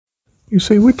You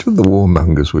see, which of the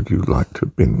warmongers would you like to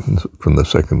have been from the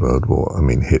Second World War? I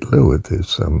mean, Hitler with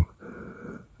his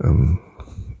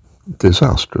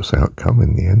disastrous outcome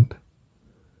in the end.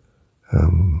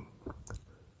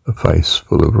 A face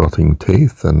full of rotting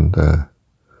teeth and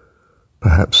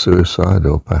perhaps suicide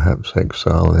or perhaps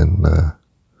exile in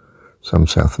some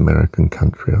South American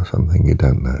country or something. You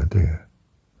don't know, do you?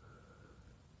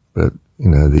 But, you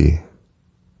know,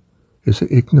 is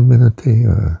it ignominy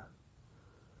or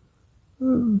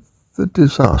the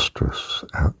disastrous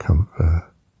outcome for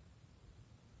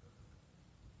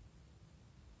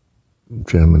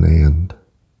Germany and...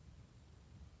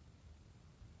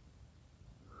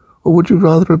 Or would you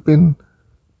rather have been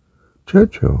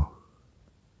Churchill,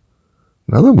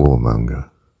 another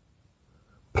warmonger,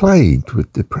 plagued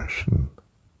with depression,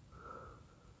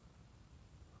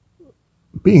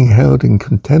 being held in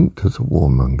contempt as a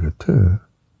warmonger too,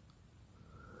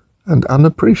 and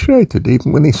unappreciated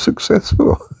even when he's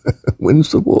successful,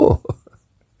 wins the war?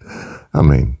 I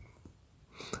mean,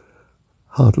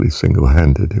 hardly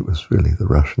single-handed, it was really the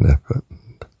Russian effort,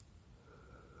 and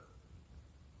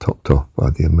topped off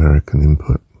by the American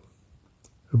input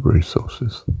of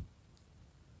resources.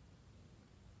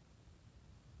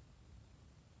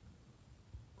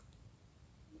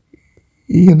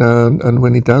 You know, and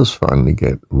when he does finally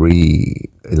get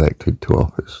re-elected to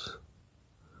office,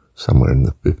 somewhere in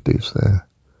the 50s there,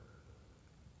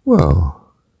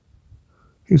 well,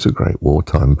 he's a great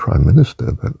wartime prime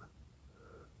minister, but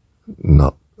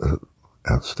not an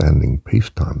outstanding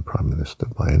peacetime prime minister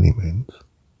by any means.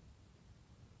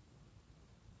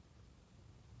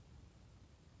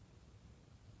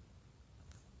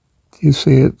 You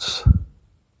see, it's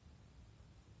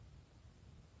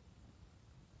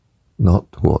not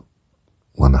what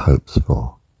one hopes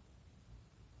for.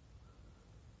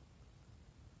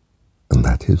 And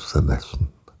that is the lesson.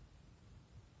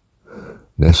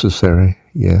 Necessary,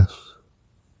 yes.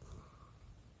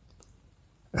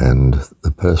 And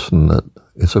the person that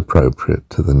is appropriate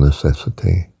to the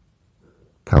necessity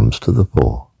comes to the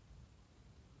fore.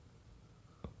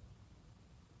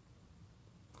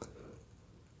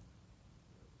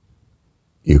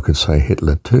 You could say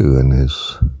Hitler too, in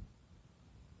his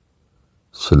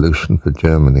solution for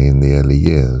Germany in the early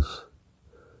years,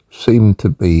 seemed to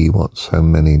be what so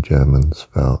many Germans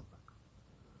felt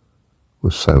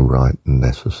was so right and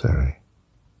necessary,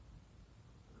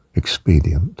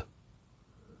 expedient,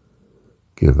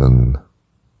 given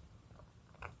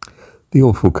the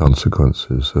awful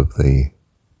consequences of the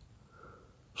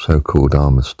so-called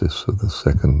armistice of the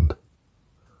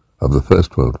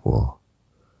First World War,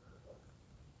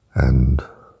 and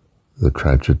the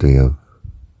tragedy of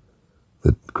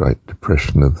the Great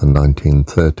Depression of the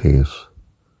 1930s.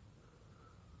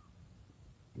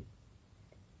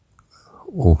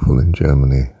 Awful in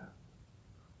Germany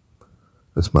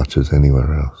as much as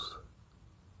anywhere else.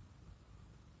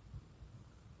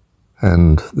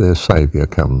 And their saviour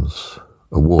comes,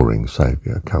 a warring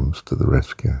saviour comes to the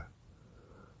rescue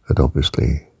at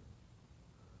obviously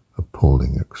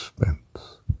appalling expense.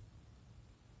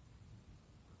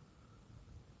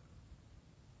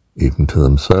 Even to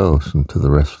themselves and to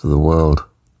the rest of the world.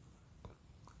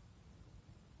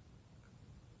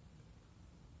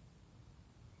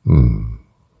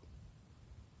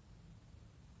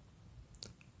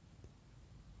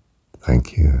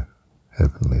 Thank you,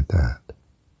 Heavenly Dad.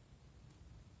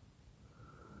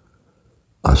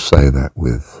 I say that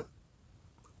with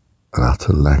an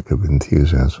utter lack of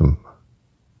enthusiasm,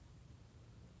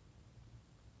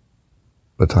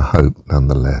 but I hope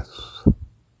nonetheless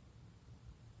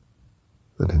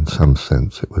that in some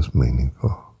sense it was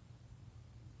meaningful.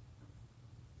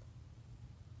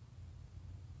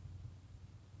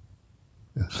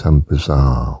 In some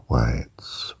bizarre way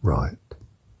it's right.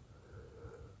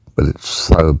 But it's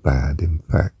so bad, in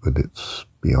fact, that it's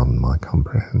beyond my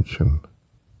comprehension.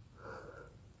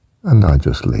 And I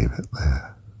just leave it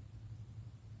there.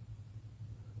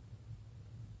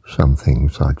 Some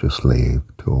things I just leave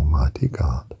to Almighty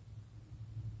God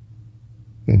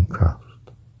in trust.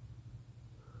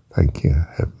 Thank you,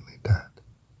 Heavenly Dad.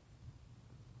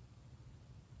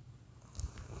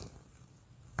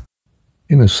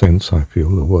 In a sense, I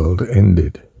feel the world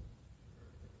ended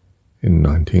in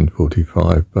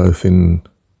 1945, both in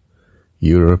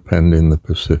Europe and in the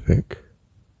Pacific.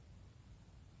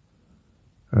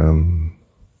 To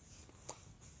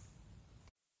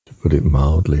put it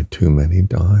mildly, too many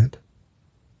died.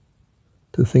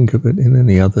 To think of it in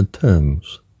any other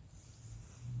terms,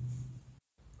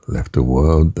 left a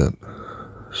world that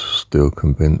is still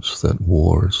convinced that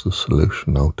war is the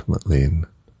solution ultimately in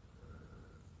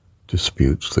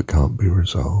disputes that can't be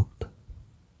resolved.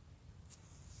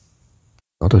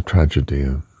 not a tragedy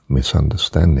of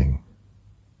misunderstanding.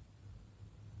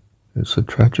 It's a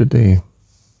tragedy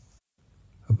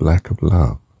of lack of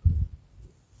love.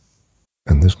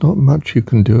 And there's not much you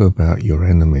can do about your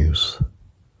enemy's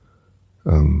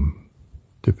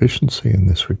deficiency in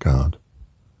this regard.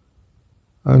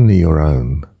 Only your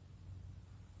own.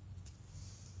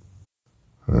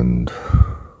 And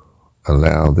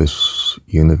allow this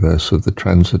universe of the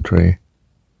transitory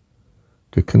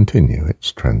to continue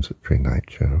its transitory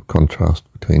nature, a contrast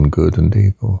between good and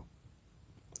evil.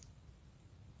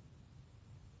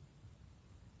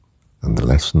 And the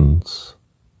lessons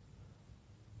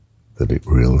that it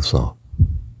reels off.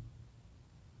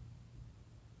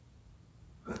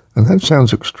 And that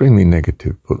sounds extremely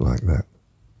negative, put like that.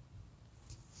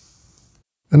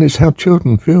 And it's how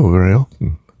children feel very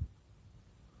often.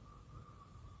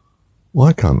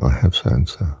 Why can't I have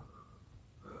so-and-so?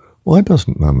 Why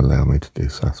doesn't Mum allow me to do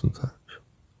such and such?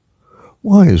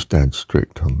 Why is Dad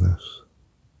strict on this?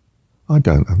 I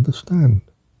don't understand.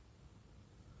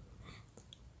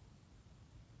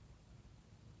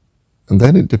 And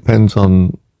then it depends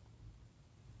on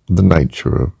the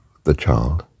nature of the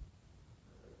child.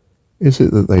 Is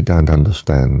it that they don't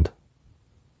understand,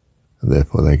 and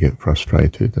therefore they get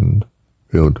frustrated and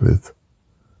filled with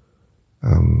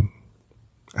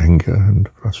anger and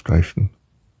frustration?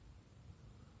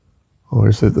 Or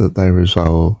is it that they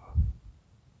resolve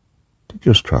to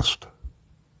just trust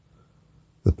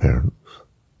the parents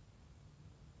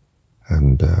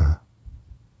and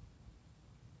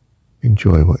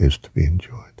enjoy what is to be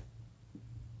enjoyed?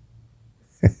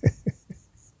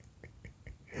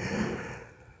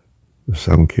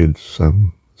 Some kids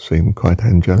seem quite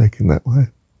angelic in that way.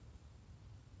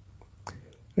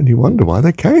 And you wonder why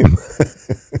they came.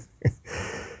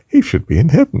 He should be in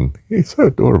heaven. He's so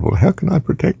adorable. How can I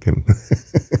protect him?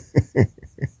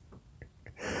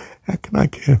 How can I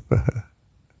care for her?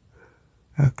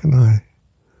 How can I?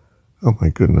 Oh my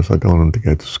goodness, I don't want them to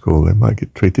go to school. They might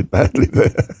get treated badly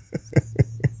there.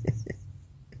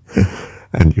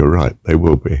 And you're right, they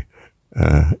will be.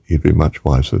 You'd be much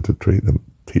wiser to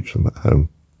teach them at home.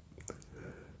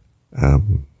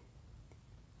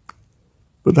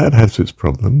 But that has its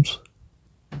problems.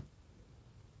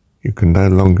 You can no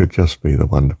longer just be the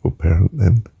wonderful parent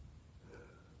then.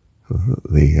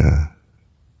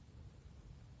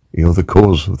 You're the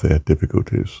cause of their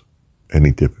difficulties,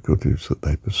 any difficulties that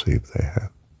they perceive they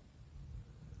have.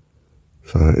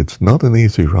 So it's not an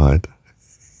easy ride.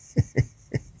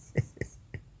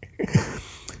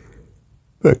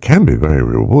 But it can be very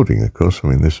rewarding, of course. I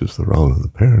mean, this is the role of the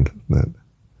parent, isn't it?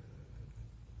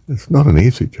 It's not an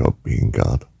easy job being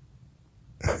God.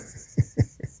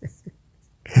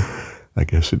 I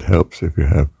guess it helps if you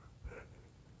have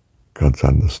God's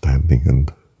understanding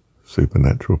and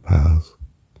supernatural powers.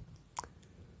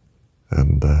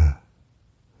 And,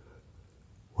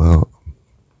 well,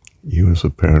 you as a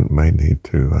parent may need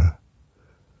to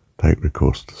take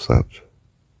recourse to such.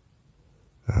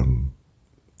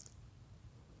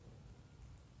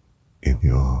 In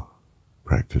your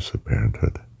practice of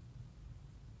parenthood.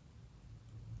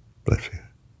 Bless you.